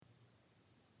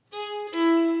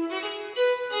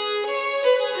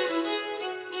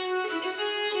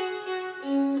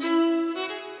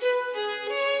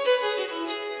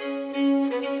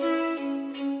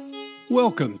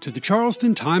Welcome to the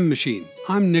Charleston Time Machine.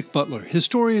 I'm Nick Butler,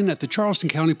 historian at the Charleston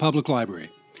County Public Library.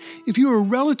 If you're a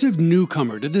relative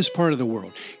newcomer to this part of the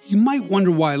world, you might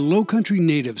wonder why Lowcountry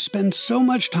natives spend so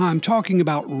much time talking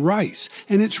about rice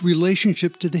and its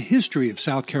relationship to the history of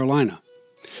South Carolina.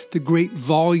 The great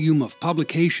volume of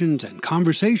publications and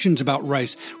conversations about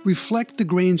rice reflect the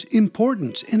grain's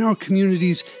importance in our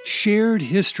community's shared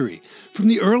history, from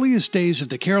the earliest days of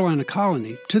the Carolina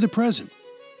colony to the present.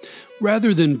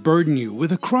 Rather than burden you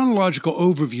with a chronological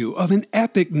overview of an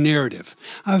epic narrative,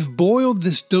 I've boiled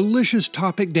this delicious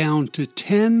topic down to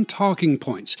 10 talking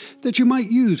points that you might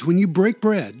use when you break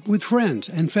bread with friends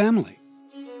and family.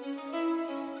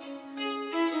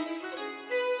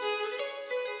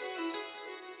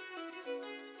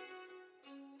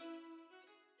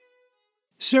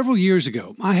 Several years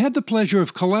ago, I had the pleasure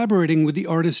of collaborating with the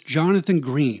artist Jonathan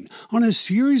Green on a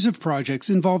series of projects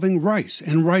involving rice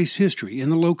and rice history in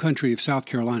the Lowcountry of South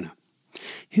Carolina.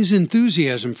 His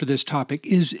enthusiasm for this topic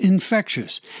is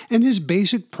infectious, and his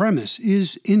basic premise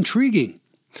is intriguing.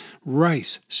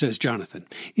 Rice, says Jonathan,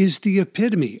 is the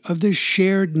epitome of the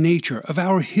shared nature of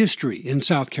our history in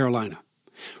South Carolina.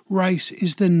 Rice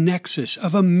is the nexus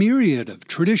of a myriad of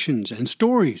traditions and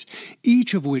stories,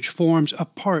 each of which forms a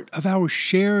part of our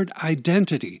shared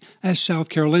identity as South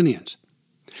Carolinians.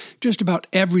 Just about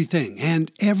everything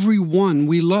and everyone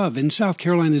we love in South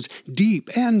Carolina's deep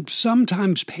and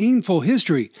sometimes painful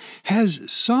history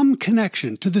has some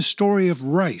connection to the story of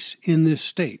rice in this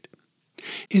state.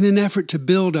 In an effort to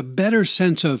build a better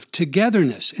sense of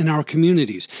togetherness in our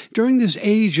communities during this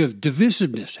age of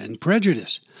divisiveness and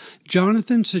prejudice,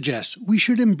 Jonathan suggests we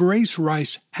should embrace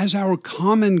rice as our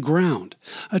common ground,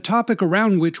 a topic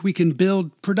around which we can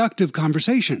build productive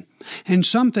conversation, and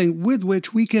something with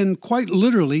which we can quite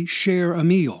literally share a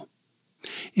meal.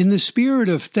 In the spirit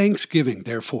of Thanksgiving,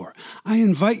 therefore, I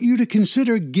invite you to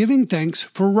consider giving thanks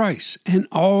for rice and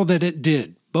all that it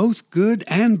did, both good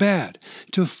and bad,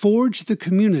 to forge the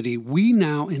community we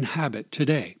now inhabit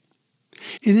today.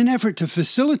 In an effort to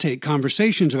facilitate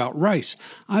conversations about rice,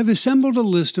 I've assembled a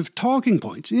list of talking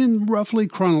points in roughly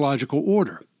chronological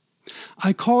order.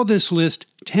 I call this list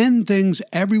 10 Things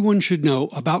Everyone Should Know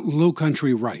About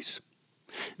Lowcountry Rice.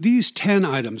 These 10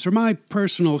 items are my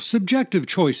personal, subjective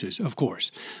choices, of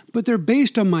course, but they're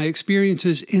based on my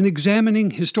experiences in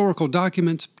examining historical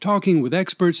documents, talking with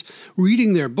experts,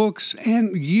 reading their books,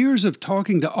 and years of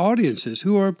talking to audiences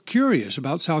who are curious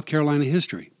about South Carolina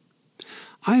history.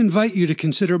 I invite you to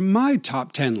consider my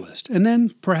top 10 list and then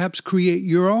perhaps create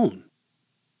your own.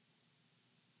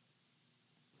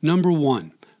 Number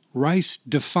 1. Rice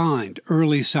defined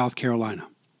early South Carolina.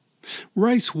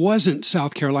 Rice wasn't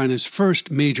South Carolina's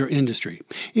first major industry.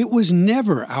 It was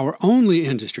never our only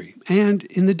industry, and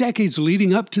in the decades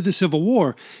leading up to the Civil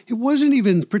War, it wasn't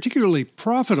even particularly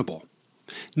profitable.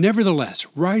 Nevertheless,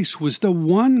 rice was the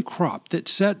one crop that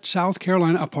set South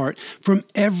Carolina apart from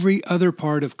every other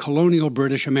part of colonial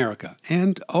British America,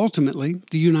 and ultimately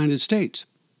the United States.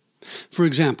 For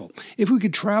example, if we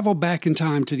could travel back in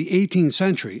time to the 18th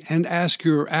century and ask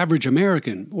your average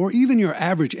American, or even your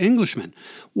average Englishman,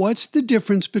 what's the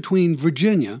difference between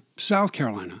Virginia, South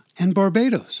Carolina, and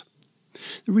Barbados?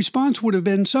 The response would have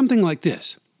been something like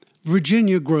this.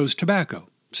 Virginia grows tobacco,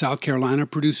 South Carolina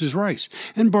produces rice,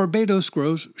 and Barbados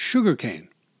grows sugarcane.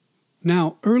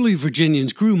 Now, early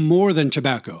Virginians grew more than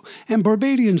tobacco, and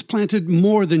Barbadians planted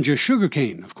more than just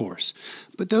sugarcane, of course.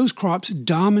 But those crops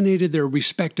dominated their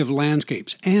respective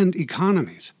landscapes and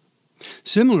economies.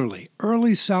 Similarly,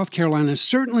 early South Carolina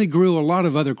certainly grew a lot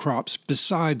of other crops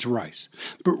besides rice,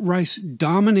 but rice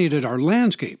dominated our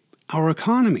landscape, our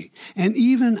economy, and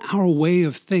even our way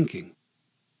of thinking.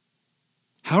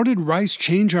 How did rice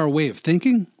change our way of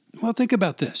thinking? Well, think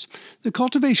about this. The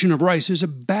cultivation of rice is a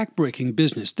backbreaking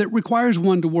business that requires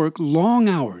one to work long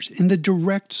hours in the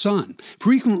direct sun,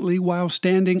 frequently while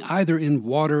standing either in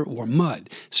water or mud,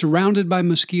 surrounded by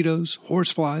mosquitoes,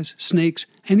 horseflies, snakes,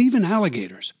 and even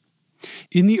alligators.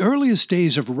 In the earliest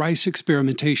days of rice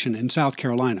experimentation in South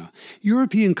Carolina,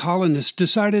 European colonists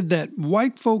decided that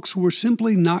white folks were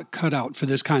simply not cut out for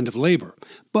this kind of labor,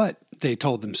 but they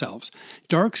told themselves,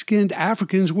 dark-skinned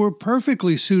Africans were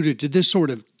perfectly suited to this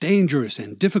sort of dangerous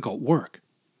and difficult work.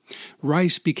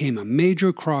 Rice became a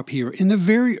major crop here in the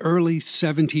very early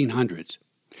 1700s.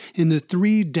 In the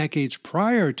 3 decades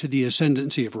prior to the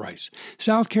ascendancy of rice,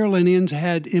 South Carolinians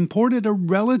had imported a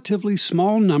relatively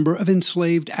small number of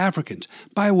enslaved Africans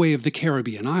by way of the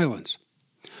Caribbean islands.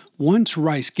 Once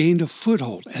rice gained a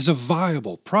foothold as a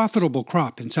viable, profitable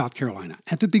crop in South Carolina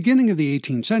at the beginning of the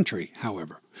 18th century,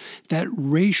 however, That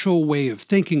racial way of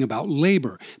thinking about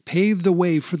labor paved the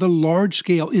way for the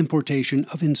large-scale importation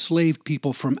of enslaved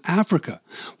people from Africa,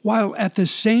 while at the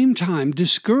same time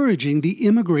discouraging the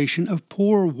immigration of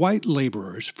poor white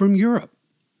laborers from Europe.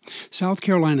 South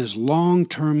Carolina's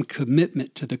long-term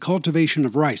commitment to the cultivation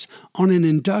of rice on an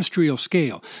industrial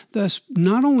scale thus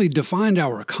not only defined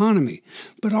our economy,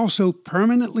 but also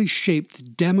permanently shaped the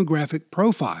demographic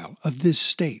profile of this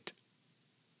state.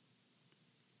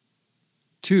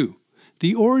 2.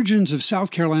 The origins of South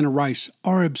Carolina rice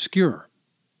are obscure.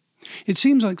 It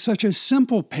seems like such a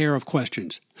simple pair of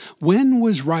questions. When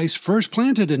was rice first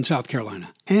planted in South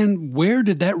Carolina, and where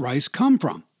did that rice come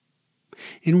from?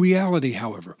 In reality,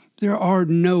 however, there are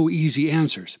no easy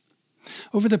answers.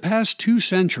 Over the past 2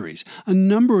 centuries, a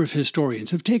number of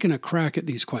historians have taken a crack at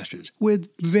these questions, with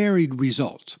varied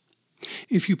results.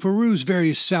 If you peruse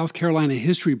various South Carolina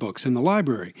history books in the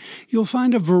library, you'll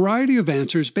find a variety of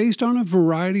answers based on a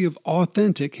variety of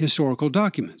authentic historical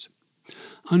documents.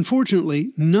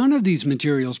 Unfortunately, none of these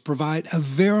materials provide a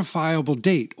verifiable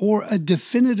date or a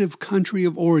definitive country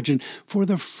of origin for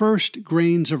the first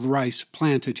grains of rice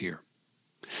planted here.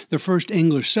 The first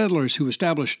English settlers who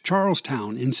established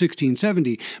Charlestown in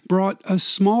 1670 brought a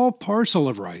small parcel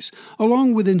of rice,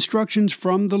 along with instructions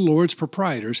from the Lord's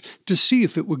proprietors to see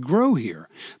if it would grow here,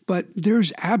 but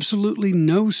there's absolutely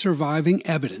no surviving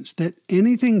evidence that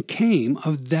anything came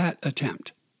of that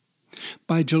attempt.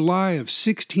 By July of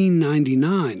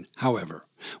 1699, however,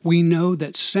 we know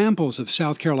that samples of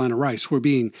South Carolina rice were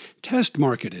being test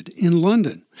marketed in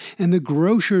London, and the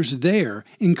grocers there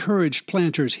encouraged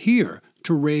planters here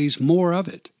to raise more of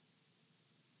it.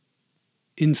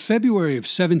 In February of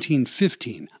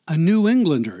 1715, a New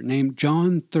Englander named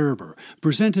John Thurber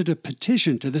presented a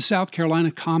petition to the South Carolina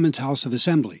Commons House of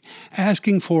Assembly,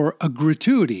 asking for a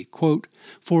gratuity, quote,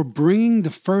 for bringing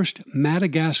the first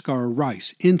Madagascar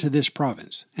rice into this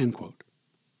province, end quote.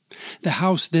 The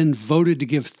House then voted to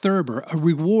give Thurber a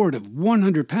reward of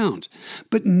 £100,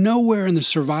 but nowhere in the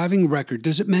surviving record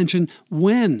does it mention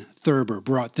when Thurber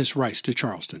brought this rice to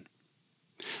Charleston.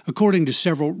 According to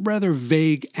several rather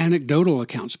vague anecdotal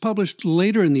accounts published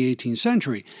later in the 18th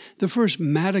century, the first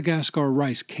Madagascar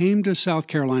rice came to South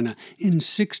Carolina in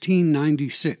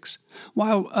 1696,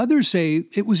 while others say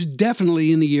it was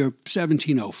definitely in the year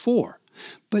 1704.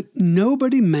 But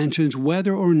nobody mentions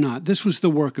whether or not this was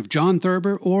the work of John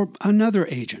Thurber or another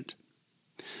agent.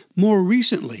 More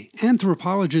recently,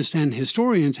 anthropologists and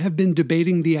historians have been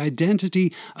debating the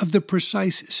identity of the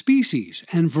precise species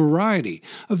and variety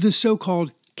of the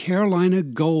so-called Carolina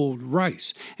gold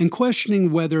rice and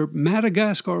questioning whether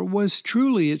Madagascar was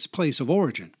truly its place of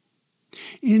origin.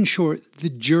 In short, the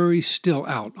jury's still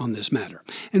out on this matter,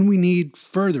 and we need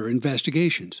further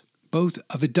investigations, both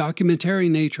of a documentary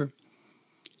nature.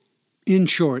 In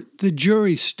short, the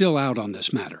jury's still out on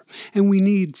this matter, and we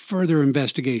need further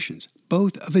investigations,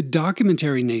 both of a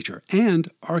documentary nature and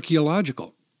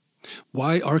archaeological.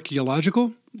 Why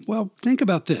archaeological? Well, think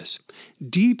about this.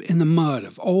 Deep in the mud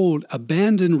of old,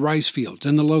 abandoned rice fields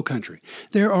in the Low Country,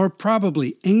 there are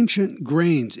probably ancient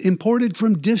grains imported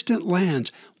from distant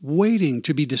lands waiting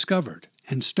to be discovered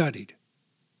and studied.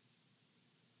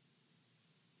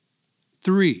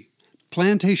 3.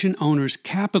 Plantation owners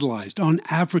capitalized on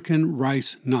African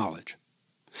rice knowledge.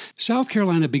 South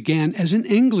Carolina began as an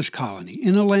English colony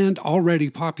in a land already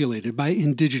populated by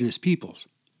indigenous peoples.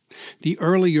 The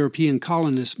early European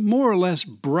colonists more or less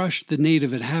brushed the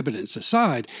native inhabitants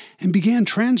aside and began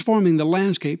transforming the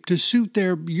landscape to suit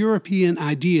their European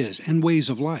ideas and ways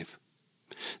of life.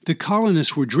 The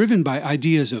colonists were driven by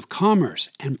ideas of commerce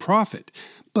and profit,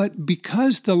 but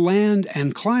because the land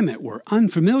and climate were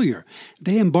unfamiliar,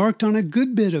 they embarked on a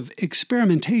good bit of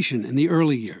experimentation in the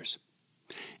early years.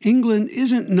 England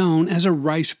isn't known as a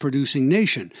rice-producing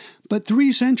nation, but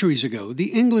 3 centuries ago,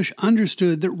 the English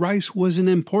understood that rice was an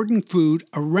important food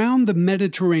around the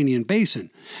Mediterranean basin,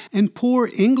 and poor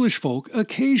English folk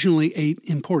occasionally ate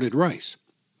imported rice.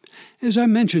 As I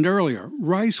mentioned earlier,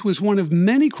 rice was one of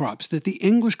many crops that the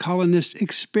English colonists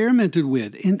experimented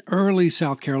with in early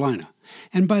South Carolina.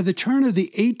 And by the turn of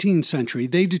the 18th century,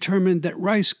 they determined that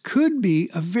rice could be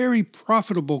a very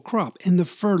profitable crop in the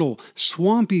fertile,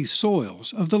 swampy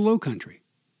soils of the Low Country.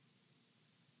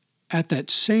 At that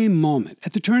same moment,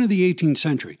 at the turn of the 18th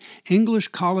century, English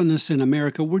colonists in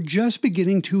America were just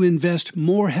beginning to invest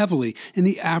more heavily in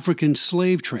the African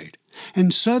slave trade,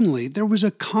 and suddenly there was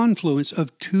a confluence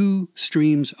of 2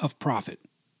 streams of profit.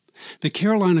 The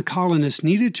Carolina colonists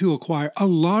needed to acquire a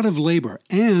lot of labor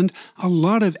and a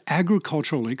lot of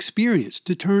agricultural experience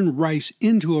to turn rice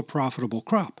into a profitable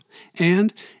crop.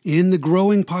 And in the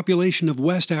growing population of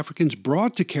West Africans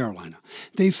brought to Carolina,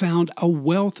 they found a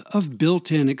wealth of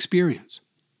built-in experience.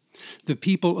 The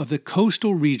people of the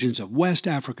coastal regions of West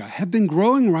Africa have been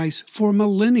growing rice for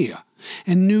millennia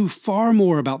and knew far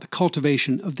more about the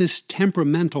cultivation of this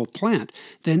temperamental plant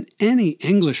than any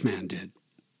Englishman did.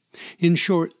 In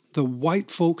short, the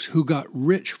white folks who got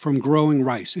rich from growing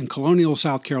rice in colonial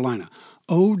South Carolina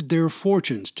owed their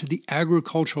fortunes to the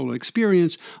agricultural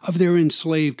experience of their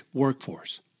enslaved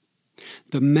workforce.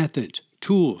 The methods,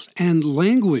 tools, and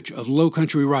language of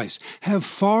Low-Country rice have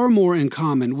far more in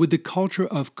common with the culture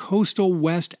of coastal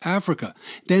West Africa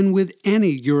than with any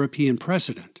European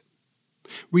precedent.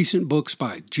 Recent books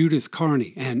by Judith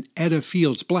Carney and Etta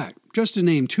Fields Black, just to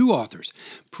name two authors,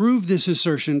 prove this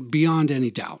assertion beyond any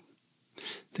doubt.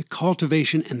 The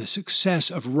cultivation and the success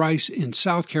of rice in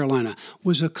South Carolina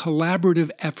was a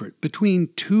collaborative effort between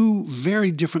two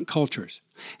very different cultures,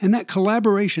 and that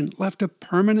collaboration left a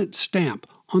permanent stamp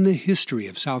on the history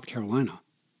of South Carolina.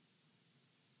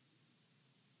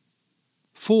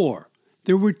 4.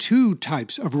 There were two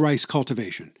types of rice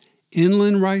cultivation: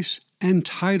 inland rice and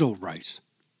tidal rice.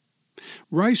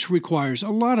 Rice requires a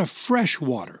lot of fresh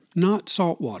water, not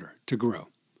salt water, to grow.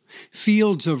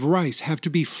 Fields of rice have to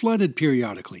be flooded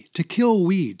periodically to kill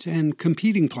weeds and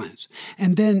competing plants,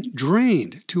 and then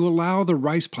drained to allow the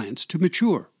rice plants to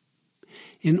mature.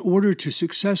 In order to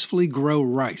successfully grow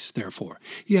rice, therefore,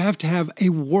 you have to have a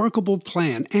workable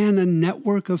plan and a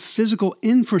network of physical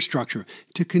infrastructure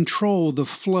to control the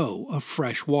flow of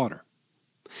fresh water.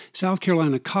 South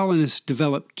Carolina colonists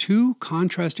developed two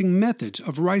contrasting methods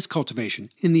of rice cultivation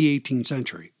in the 18th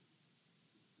century.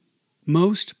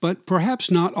 Most, but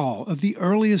perhaps not all, of the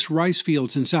earliest rice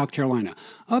fields in South Carolina,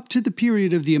 up to the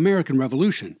period of the American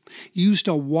Revolution, used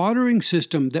a watering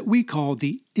system that we call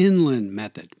the inland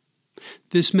method.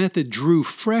 This method drew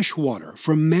fresh water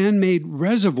from man-made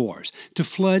reservoirs to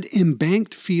flood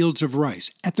embanked fields of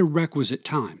rice at the requisite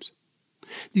times.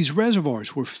 These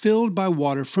reservoirs were filled by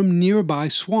water from nearby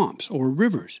swamps or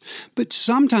rivers, but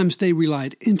sometimes they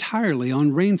relied entirely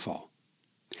on rainfall.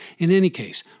 In any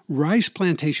case, rice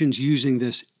plantations using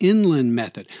this inland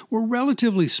method were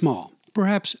relatively small,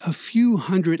 perhaps a few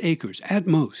hundred acres at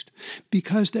most,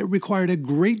 because they required a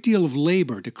great deal of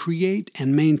labor to create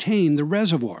and maintain the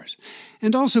reservoirs,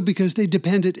 and also because they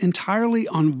depended entirely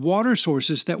on water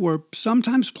sources that were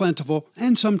sometimes plentiful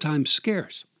and sometimes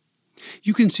scarce.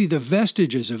 You can see the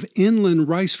vestiges of inland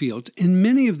rice fields in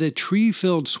many of the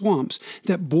tree-filled swamps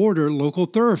that border local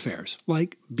thoroughfares,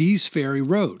 like Bees Ferry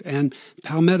Road and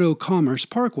Palmetto Commerce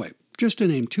Parkway, just to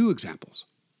name two examples.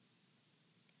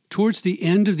 Towards the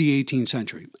end of the 18th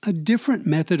century, a different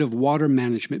method of water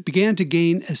management began to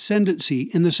gain ascendancy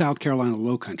in the South Carolina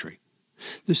Lowcountry.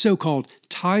 The so-called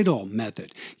tidal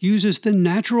method uses the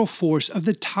natural force of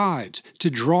the tides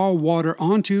to draw water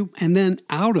onto and then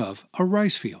out of a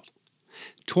rice field.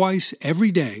 Twice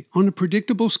every day, on a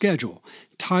predictable schedule,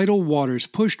 tidal waters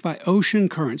pushed by ocean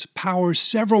currents power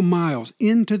several miles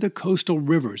into the coastal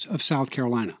rivers of South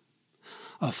Carolina.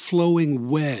 A flowing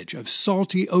wedge of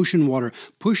salty ocean water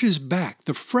pushes back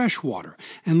the fresh water,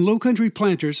 and Lowcountry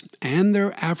planters and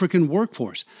their African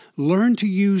workforce learn to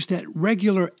use that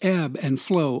regular ebb and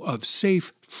flow of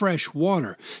safe, fresh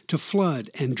water to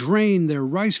flood and drain their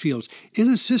rice fields in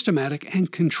a systematic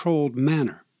and controlled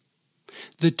manner.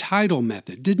 The tidal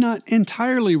method did not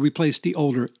entirely replace the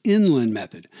older inland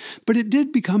method, but it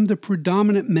did become the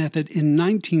predominant method in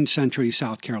 19th century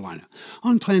South Carolina,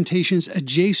 on plantations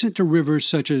adjacent to rivers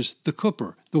such as the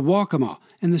Cooper, the Waccamaw,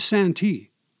 and the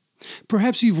Santee.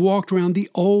 Perhaps you've walked around the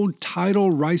old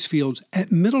tidal rice fields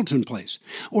at Middleton Place,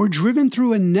 or driven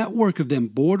through a network of them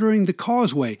bordering the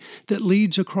causeway that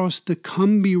leads across the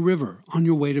Combahee River on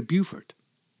your way to Beaufort.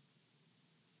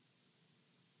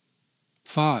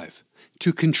 5.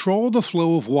 To control the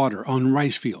flow of water on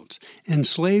rice fields,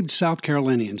 enslaved South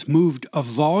Carolinians moved a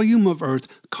volume of earth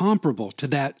comparable to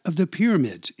that of the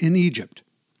pyramids in Egypt.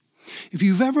 If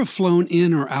you've ever flown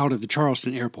in or out of the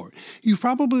Charleston airport, you've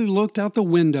probably looked out the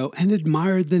window and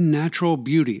admired the natural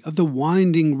beauty of the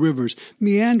winding rivers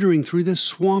meandering through the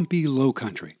swampy low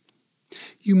country.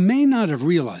 You may not have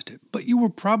realized it, but you were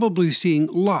probably seeing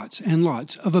lots and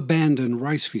lots of abandoned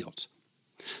rice fields.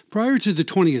 Prior to the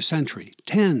 20th century,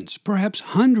 tens, perhaps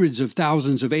hundreds of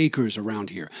thousands of acres around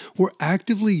here were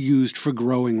actively used for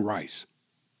growing rice.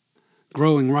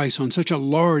 Growing rice on such a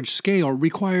large scale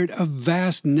required a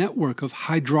vast network of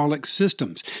hydraulic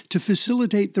systems to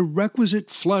facilitate the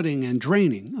requisite flooding and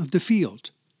draining of the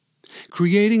fields.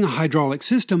 Creating a hydraulic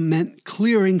system meant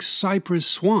clearing cypress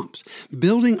swamps,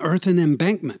 building earthen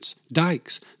embankments,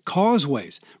 dikes,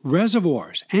 causeways,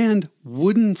 reservoirs, and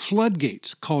wooden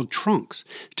floodgates called trunks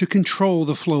to control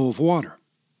the flow of water.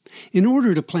 In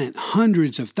order to plant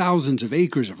hundreds of thousands of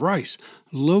acres of rice,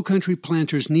 low-country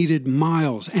planters needed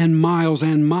miles and miles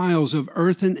and miles of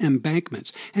earthen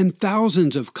embankments and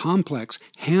thousands of complex,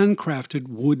 handcrafted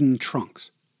wooden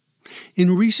trunks.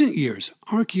 In recent years,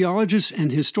 archaeologists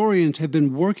and historians have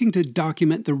been working to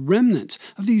document the remnants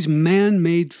of these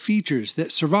man-made features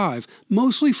that survive,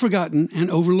 mostly forgotten and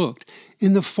overlooked,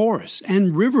 in the forests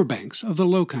and riverbanks of the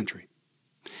Lowcountry.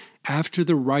 After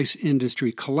the rice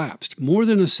industry collapsed more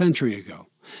than a century ago,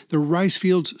 the rice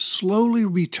fields slowly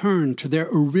returned to their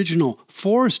original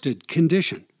forested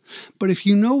condition. But if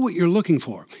you know what you're looking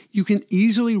for, you can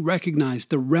easily recognize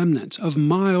the remnants of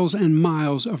miles and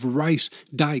miles of rice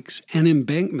dikes and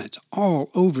embankments all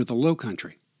over the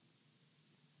Lowcountry.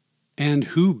 And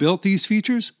who built these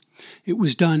features? It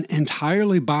was done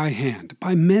entirely by hand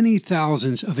by many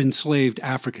thousands of enslaved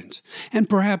Africans, and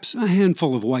perhaps a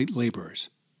handful of white laborers.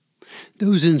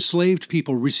 Those enslaved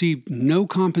people received no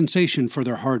compensation for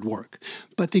their hard work,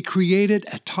 but they created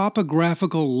a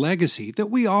topographical legacy that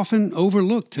we often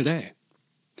overlook today.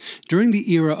 During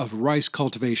the era of rice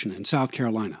cultivation in South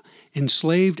Carolina,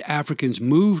 enslaved Africans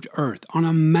moved earth on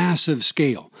a massive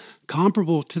scale,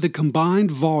 comparable to the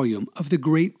combined volume of the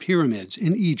Great Pyramids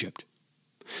in Egypt.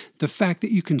 The fact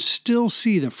that you can still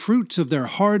see the fruits of their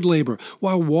hard labor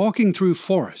while walking through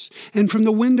forests and from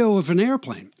the window of an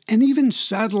airplane, and even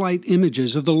satellite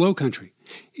images of the Lowcountry,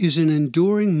 is an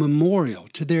enduring memorial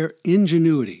to their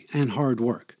ingenuity and hard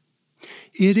work.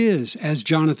 It is, as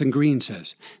Jonathan Green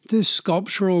says, the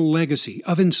sculptural legacy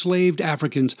of enslaved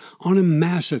Africans on a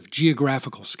massive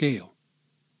geographical scale.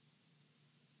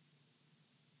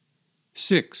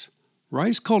 6.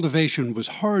 Rice cultivation was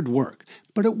hard work,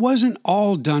 but it wasn't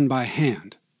all done by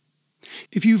hand.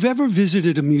 If you've ever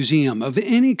visited a museum of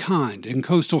any kind in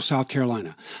coastal South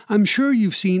Carolina, I'm sure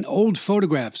you've seen old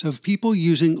photographs of people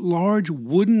using large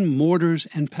wooden mortars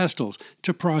and pestles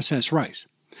to process rice.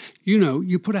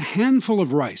 You put a handful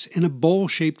of rice in a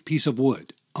bowl-shaped piece of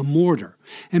wood, a mortar,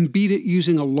 and beat it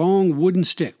using a long wooden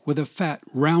stick with a fat,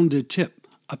 rounded tip,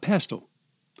 a pestle.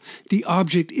 The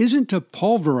object isn't to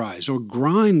pulverize or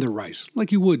grind the rice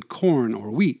like you would corn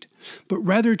or wheat, but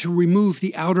rather to remove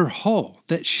the outer hull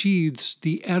that sheathes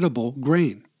the edible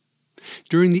grain.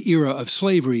 During the era of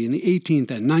slavery in the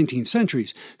 18th and 19th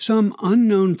centuries, some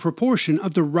unknown proportion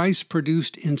of the rice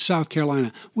produced in South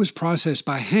Carolina was processed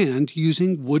by hand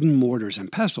using wooden mortars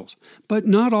and pestles, but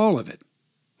not all of it.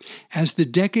 As the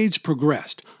decades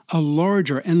progressed, a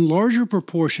larger and larger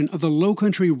proportion of the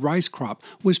Lowcountry rice crop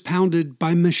was pounded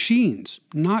by machines,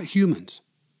 not humans.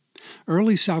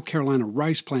 Early South Carolina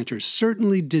rice planters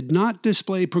certainly did not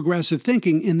display progressive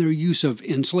thinking in their use of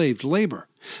enslaved labor,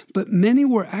 but many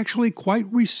were actually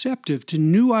quite receptive to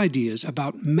new ideas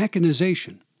about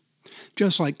mechanization.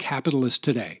 Just like capitalists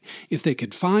today, if they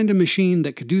could find a machine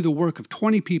that could do the work of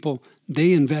 20 people,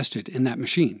 they invested in that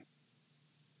machine.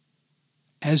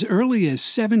 As early as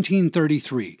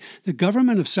 1733, the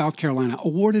government of South Carolina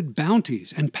awarded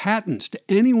bounties and patents to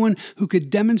anyone who could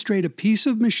demonstrate a piece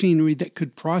of machinery that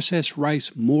could process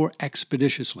rice more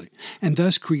expeditiously, and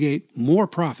thus create more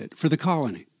profit for the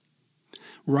colony.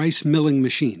 Rice milling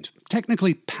machines,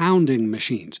 technically pounding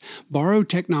machines, borrowed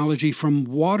technology from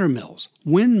water mills,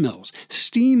 windmills,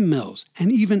 steam mills,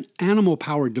 and even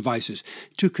animal-powered devices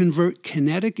to convert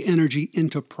kinetic energy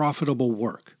into profitable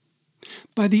work.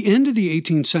 By the end of the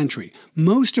 18th century,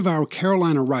 most of our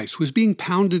Carolina rice was being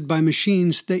pounded by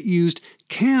machines that used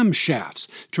camshafts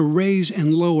to raise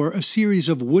and lower a series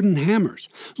of wooden hammers,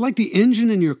 like the engine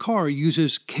in your car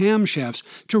uses camshafts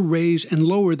to raise and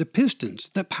lower the pistons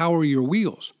that power your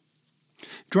wheels.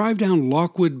 Drive down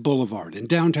Lockwood Boulevard in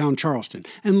downtown Charleston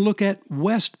and look at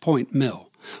West Point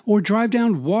Mill, or drive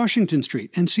down Washington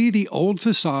Street and see the old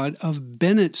facade of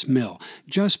Bennett's Mill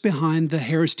just behind the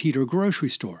Harris Teeter grocery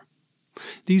store.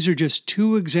 These are just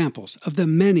two examples of the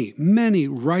many, many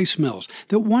rice mills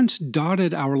that once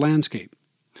dotted our landscape.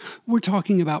 We're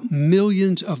talking about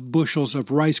millions of bushels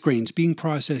of rice grains being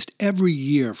processed every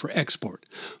year for export,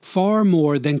 far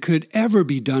more than could ever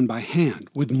be done by hand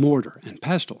with mortar and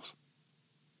pestles.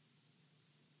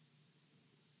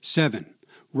 7.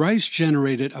 Rice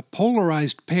generated a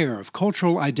polarized pair of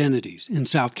cultural identities in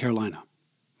South Carolina.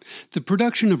 The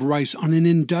production of rice on an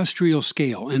industrial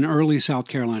scale in early South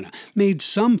Carolina made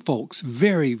some folks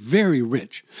very, very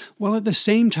rich, while at the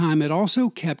same time it also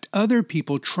kept other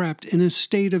people trapped in a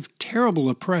state of terrible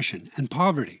oppression and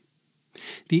poverty.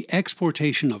 The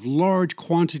exportation of large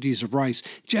quantities of rice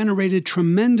generated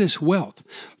tremendous wealth,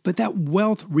 but that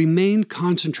wealth remained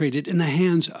concentrated in the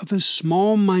hands of a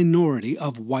small minority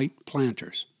of white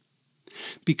planters.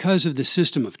 Because of the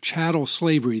system of chattel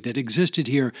slavery that existed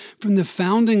here from the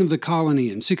founding of the colony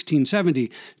in 1670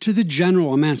 to the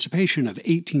general emancipation of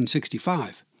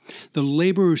 1865, the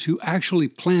laborers who actually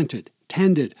planted,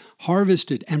 tended,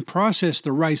 harvested, and processed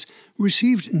the rice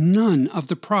received none of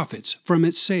the profits from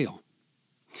its sale.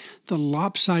 The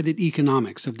lopsided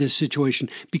economics of this situation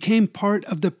became part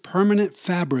of the permanent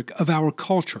fabric of our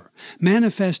culture,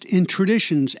 manifest in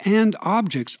traditions and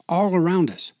objects all around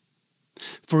us.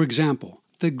 For example,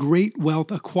 the great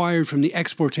wealth acquired from the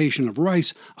exportation of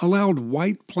rice allowed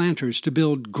white planters to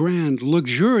build grand,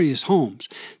 luxurious homes,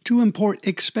 to import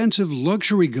expensive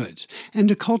luxury goods, and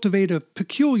to cultivate a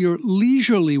peculiar,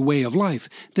 leisurely way of life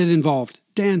that involved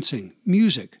dancing,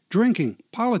 music, drinking,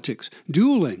 politics,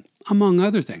 dueling, among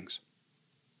other things.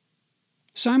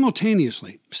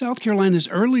 Simultaneously, South Carolina's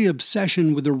early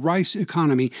obsession with the rice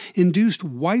economy induced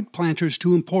white planters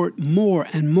to import more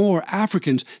and more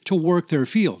Africans to work their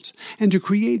fields, and to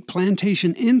create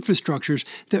plantation infrastructures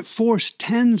that forced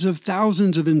tens of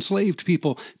thousands of enslaved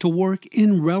people to work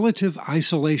in relative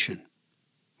isolation.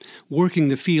 Working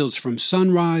the fields from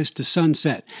sunrise to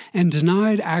sunset and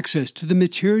denied access to the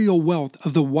material wealth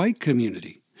of the white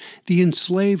community, the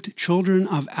enslaved children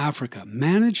of Africa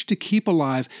managed to keep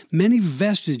alive many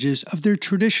vestiges of their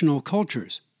traditional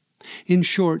cultures. In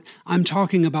short, I'm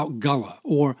talking about Gullah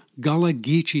or Gullah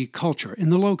Geechee culture in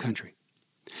the Low Country.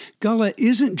 Gullah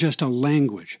isn't just a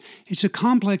language. It's a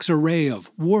complex array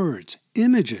of words,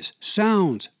 images,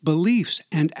 sounds, beliefs,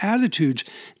 and attitudes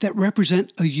that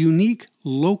represent a unique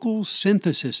local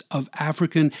synthesis of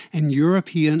African and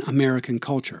European American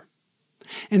culture.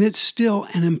 And it's still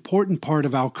an important part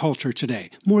of our culture today,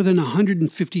 more than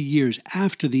 150 years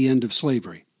after the end of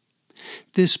slavery.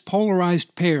 This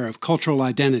polarized pair of cultural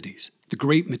identities, the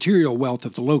great material wealth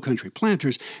of the Low Country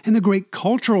planters and the great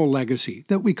cultural legacy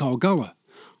that we call Gullah,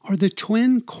 are the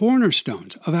twin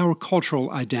cornerstones of our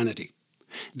cultural identity.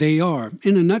 They are,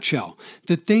 in a nutshell,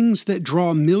 the things that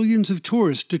draw millions of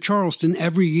tourists to Charleston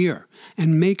every year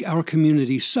and make our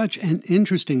community such an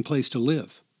interesting place to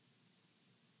live.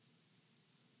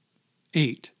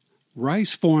 8.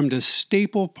 Rice formed a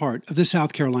staple part of the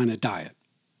South Carolina diet.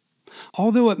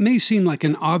 Although it may seem like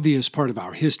an obvious part of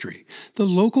our history, the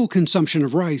local consumption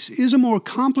of rice is a more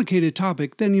complicated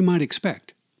topic than you might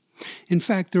expect. In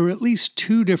fact, there are at least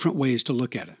two different ways to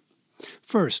look at it.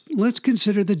 First, let's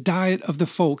consider the diet of the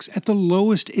folks at the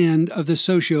lowest end of the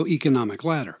socioeconomic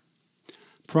ladder.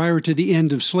 Prior to the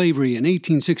end of slavery in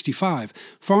 1865,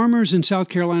 farmers in South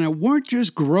Carolina weren't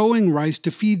just growing rice to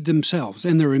feed themselves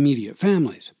and their immediate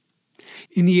families.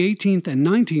 In the 18th and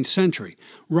 19th century,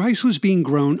 rice was being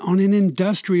grown on an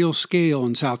industrial scale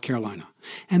in South Carolina,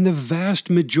 and the vast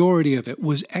majority of it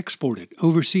was exported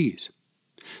overseas.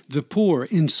 The poor,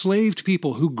 enslaved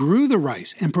people who grew the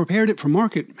rice and prepared it for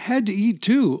market had to eat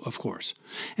too, of course,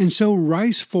 and so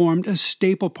rice formed a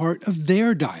staple part of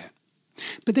their diet.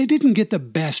 But they didn't get the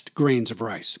best grains of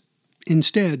rice.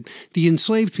 Instead, the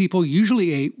enslaved people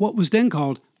usually ate what was then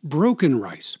called broken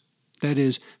rice, that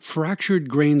is, fractured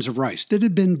grains of rice that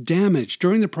had been damaged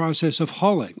during the process of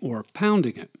hulling or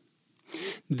pounding it.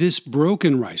 This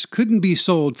broken rice couldn't be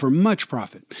sold for much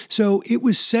profit, so it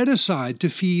was set aside to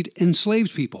feed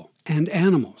enslaved people and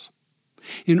animals.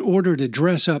 In order to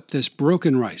dress up this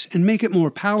broken rice and make it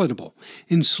more palatable,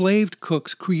 enslaved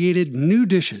cooks created new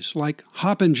dishes like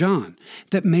Hoppin' John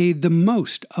that made the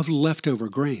most of leftover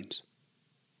grains.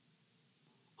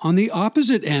 On the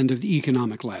opposite end of the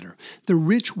economic ladder, the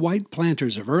rich white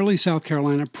planters of early South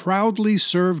Carolina proudly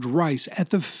served rice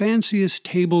at the fanciest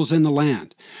tables in the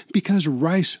land because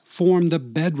rice formed the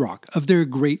bedrock of their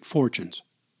great fortunes.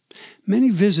 Many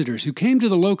visitors who came to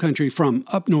the Low Country from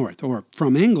up north or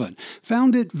from England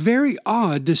found it very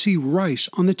odd to see rice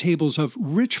on the tables of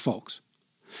rich folks.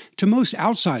 To most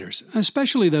outsiders,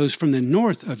 especially those from the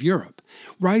north of Europe,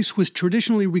 rice was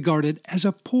traditionally regarded as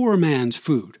a poor man's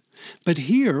food. But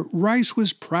here, rice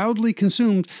was proudly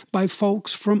consumed by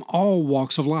folks from all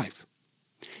walks of life.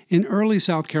 In early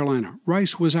South Carolina,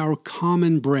 rice was our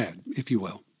common bread, if you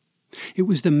will. It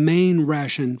was the main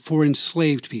ration for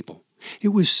enslaved people. It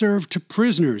was served to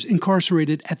prisoners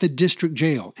incarcerated at the district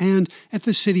jail and at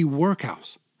the city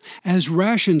workhouse, as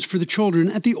rations for the children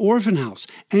at the orphan house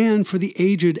and for the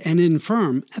aged and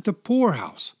infirm at the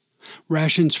poorhouse,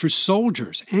 rations for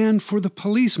soldiers and for the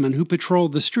policemen who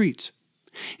patrolled the streets.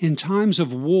 In times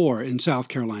of war in South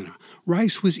Carolina,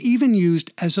 rice was even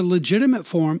used as a legitimate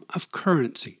form of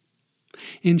currency.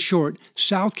 In short,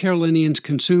 South Carolinians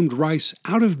consumed rice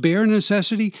out of bare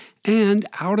necessity and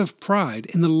out of pride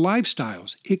in the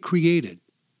lifestyles it created.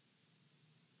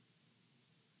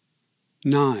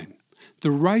 9.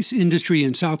 The rice industry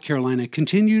in South Carolina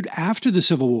continued after the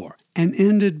Civil War and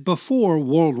ended before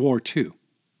World War II.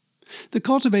 The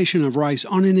cultivation of rice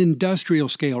on an industrial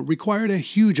scale required a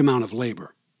huge amount of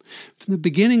labor. From the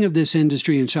beginning of this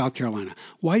industry in South Carolina,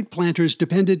 white planters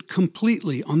depended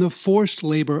completely on the forced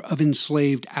labor of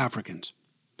enslaved Africans.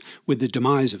 With the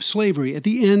demise of slavery at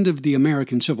the end of the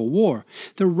American Civil War,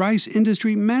 the rice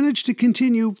industry managed to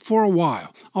continue for a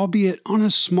while, albeit on a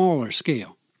smaller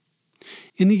scale.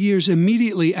 In the years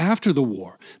immediately after the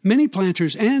war, many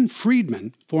planters and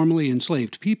freedmen, formerly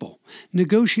enslaved people,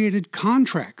 negotiated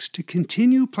contracts to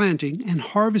continue planting and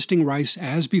harvesting rice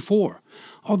as before,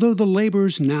 although the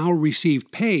laborers now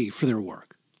received pay for their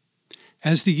work.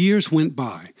 As the years went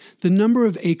by, the number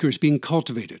of acres being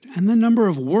cultivated and the number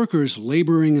of workers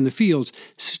laboring in the fields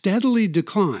steadily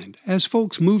declined as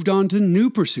folks moved on to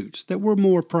new pursuits that were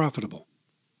more profitable.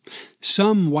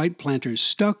 Some white planters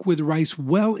stuck with rice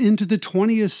well into the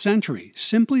 20th century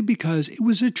simply because it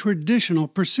was a traditional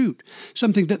pursuit,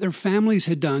 something that their families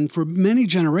had done for many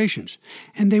generations,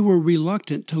 and they were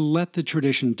reluctant to let the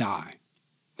tradition die.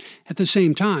 At the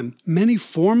same time, many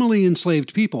formerly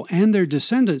enslaved people and their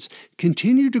descendants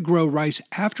continued to grow rice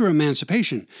after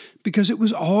emancipation because it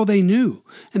was all they knew,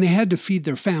 and they had to feed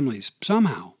their families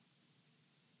somehow.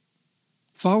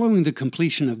 Following the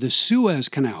completion of the Suez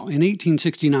Canal in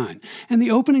 1869 and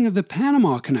the opening of the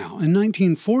Panama Canal in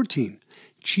 1914,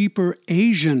 cheaper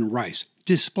Asian rice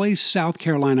displaced South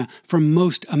Carolina from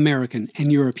most American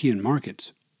and European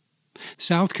markets.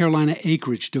 South Carolina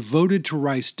acreage devoted to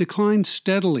rice declined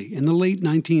steadily in the late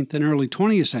 19th and early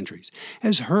 20th centuries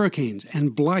as hurricanes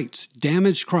and blights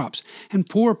damaged crops and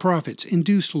poor profits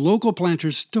induced local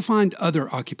planters to find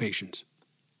other occupations.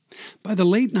 By the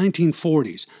late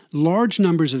 1940s, large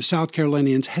numbers of South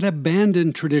Carolinians had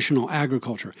abandoned traditional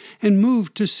agriculture and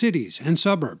moved to cities and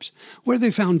suburbs, where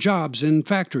they found jobs in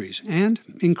factories and,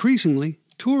 increasingly,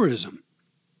 tourism.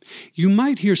 You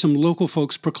might hear some local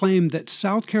folks proclaim that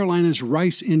South Carolina's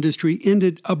rice industry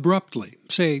ended abruptly,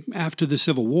 say after the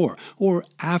Civil War or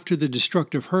after the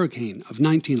destructive hurricane of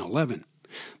 1911.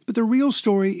 But the real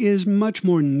story is much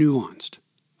more nuanced.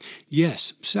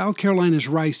 Yes, South Carolina's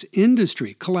rice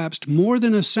industry collapsed more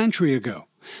than a century ago,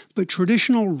 but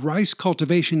traditional rice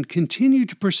cultivation continued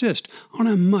to persist on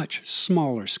a much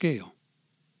smaller scale.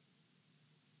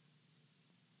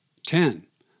 10.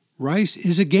 Rice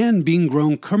is again being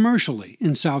grown commercially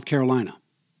in South Carolina.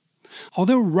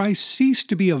 Although rice ceased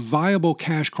to be a viable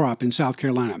cash crop in South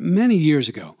Carolina many years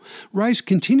ago, rice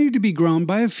continued to be grown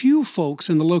by a few folks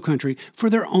in the Lowcountry for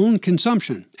their own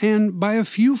consumption and by a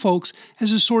few folks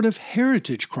as a sort of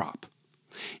heritage crop.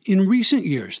 In recent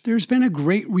years, there's been a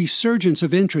great resurgence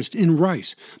of interest in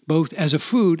rice, both as a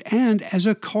food and as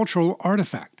a cultural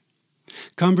artifact.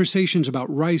 Conversations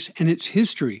about rice and its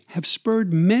history have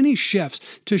spurred many chefs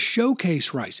to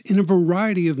showcase rice in a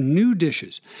variety of new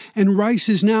dishes, and rice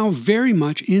is now very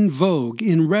much in vogue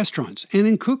in restaurants and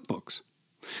in cookbooks.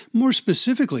 More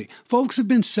specifically, folks have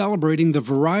been celebrating the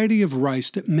variety of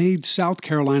rice that made South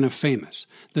Carolina famous,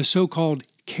 the so-called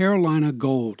Carolina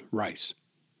Gold rice.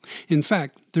 In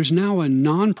fact, there's now a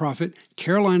nonprofit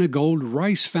Carolina Gold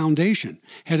Rice Foundation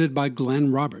headed by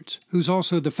Glenn Roberts, who's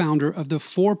also the founder of the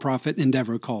for-profit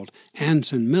endeavor called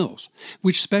Anson Mills,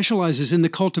 which specializes in the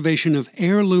cultivation of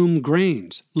heirloom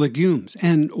grains, legumes,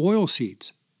 and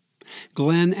oilseeds.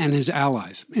 Glenn and his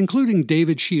allies, including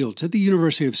David Shields at the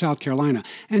University of South Carolina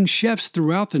and chefs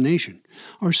throughout the nation,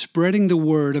 are spreading the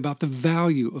word about the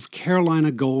value of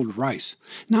Carolina Gold rice,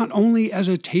 not only as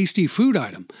a tasty food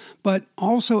item, but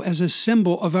also as a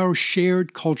symbol of our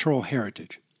shared cultural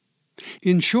heritage.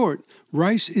 In short,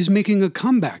 rice is making a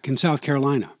comeback in South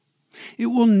Carolina. It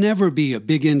will never be a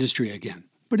big industry again,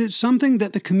 but it's something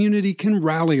that the community can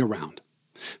rally around.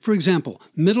 For example,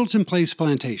 Middleton Place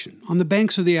Plantation, on the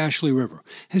banks of the Ashley River,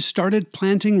 has started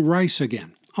planting rice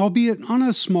again, albeit on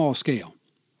a small scale.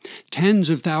 Tens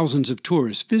of thousands of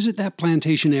tourists visit that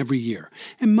plantation every year,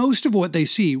 and most of what they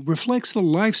see reflects the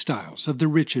lifestyles of the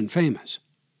rich and famous.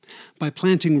 By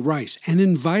planting rice and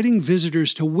inviting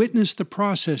visitors to witness the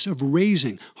process of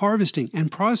raising, harvesting,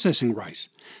 and processing rice,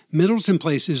 Middleton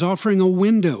Place is offering a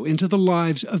window into the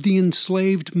lives of the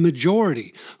enslaved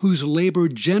majority whose labor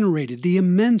generated the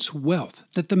immense wealth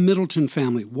that the Middleton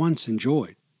family once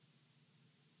enjoyed.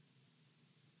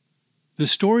 The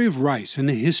story of rice and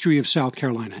the history of South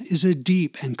Carolina is a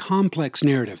deep and complex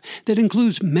narrative that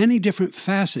includes many different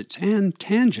facets and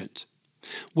tangents.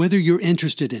 Whether you're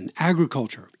interested in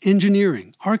agriculture,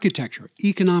 engineering, architecture,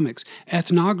 economics,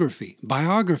 ethnography,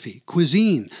 biography,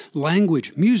 cuisine,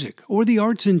 language, music, or the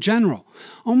arts in general,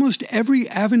 almost every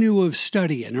avenue of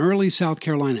study in early South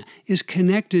Carolina is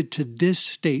connected to this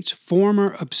state's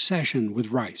former obsession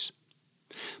with rice.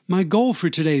 My goal for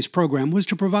today's program was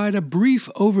to provide a brief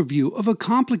overview of a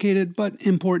complicated but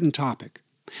important topic.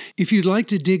 If you'd like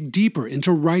to dig deeper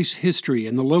into rice history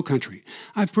in the Lowcountry,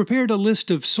 I've prepared a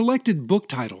list of selected book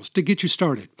titles to get you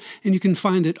started, and you can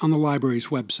find it on the library's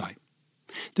website.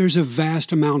 There's a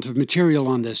vast amount of material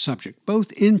on this subject,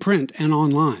 both in print and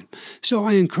online, so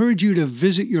I encourage you to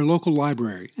visit your local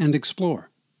library and explore.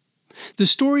 The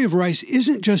story of rice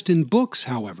isn't just in books,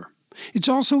 however. It's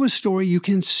also a story you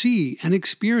can see and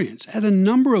experience at a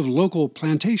number of local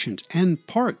plantations and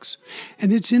parks,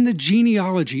 and it's in the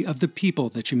genealogy of the people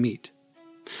that you meet.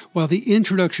 While the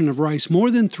introduction of rice more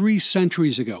than 3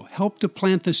 centuries ago helped to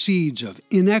plant the seeds of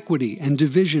inequity and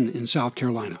division in South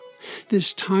Carolina,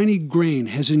 this tiny grain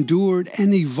has endured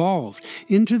and evolved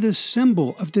into the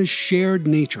symbol of the shared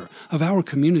nature of our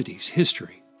community's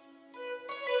history.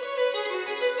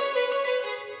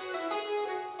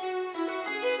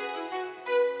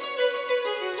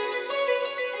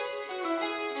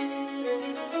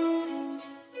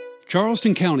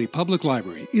 Charleston County Public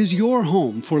Library is your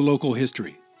home for local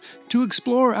history. To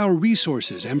explore our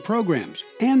resources and programs,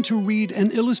 and to read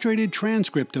an illustrated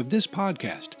transcript of this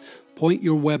podcast, point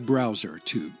your web browser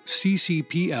to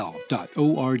ccpl.org.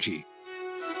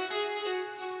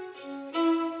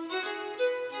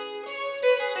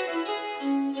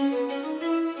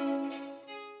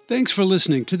 Thanks for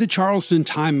listening to the Charleston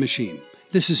Time Machine.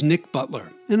 This is Nick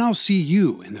Butler, and I'll see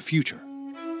you in the future.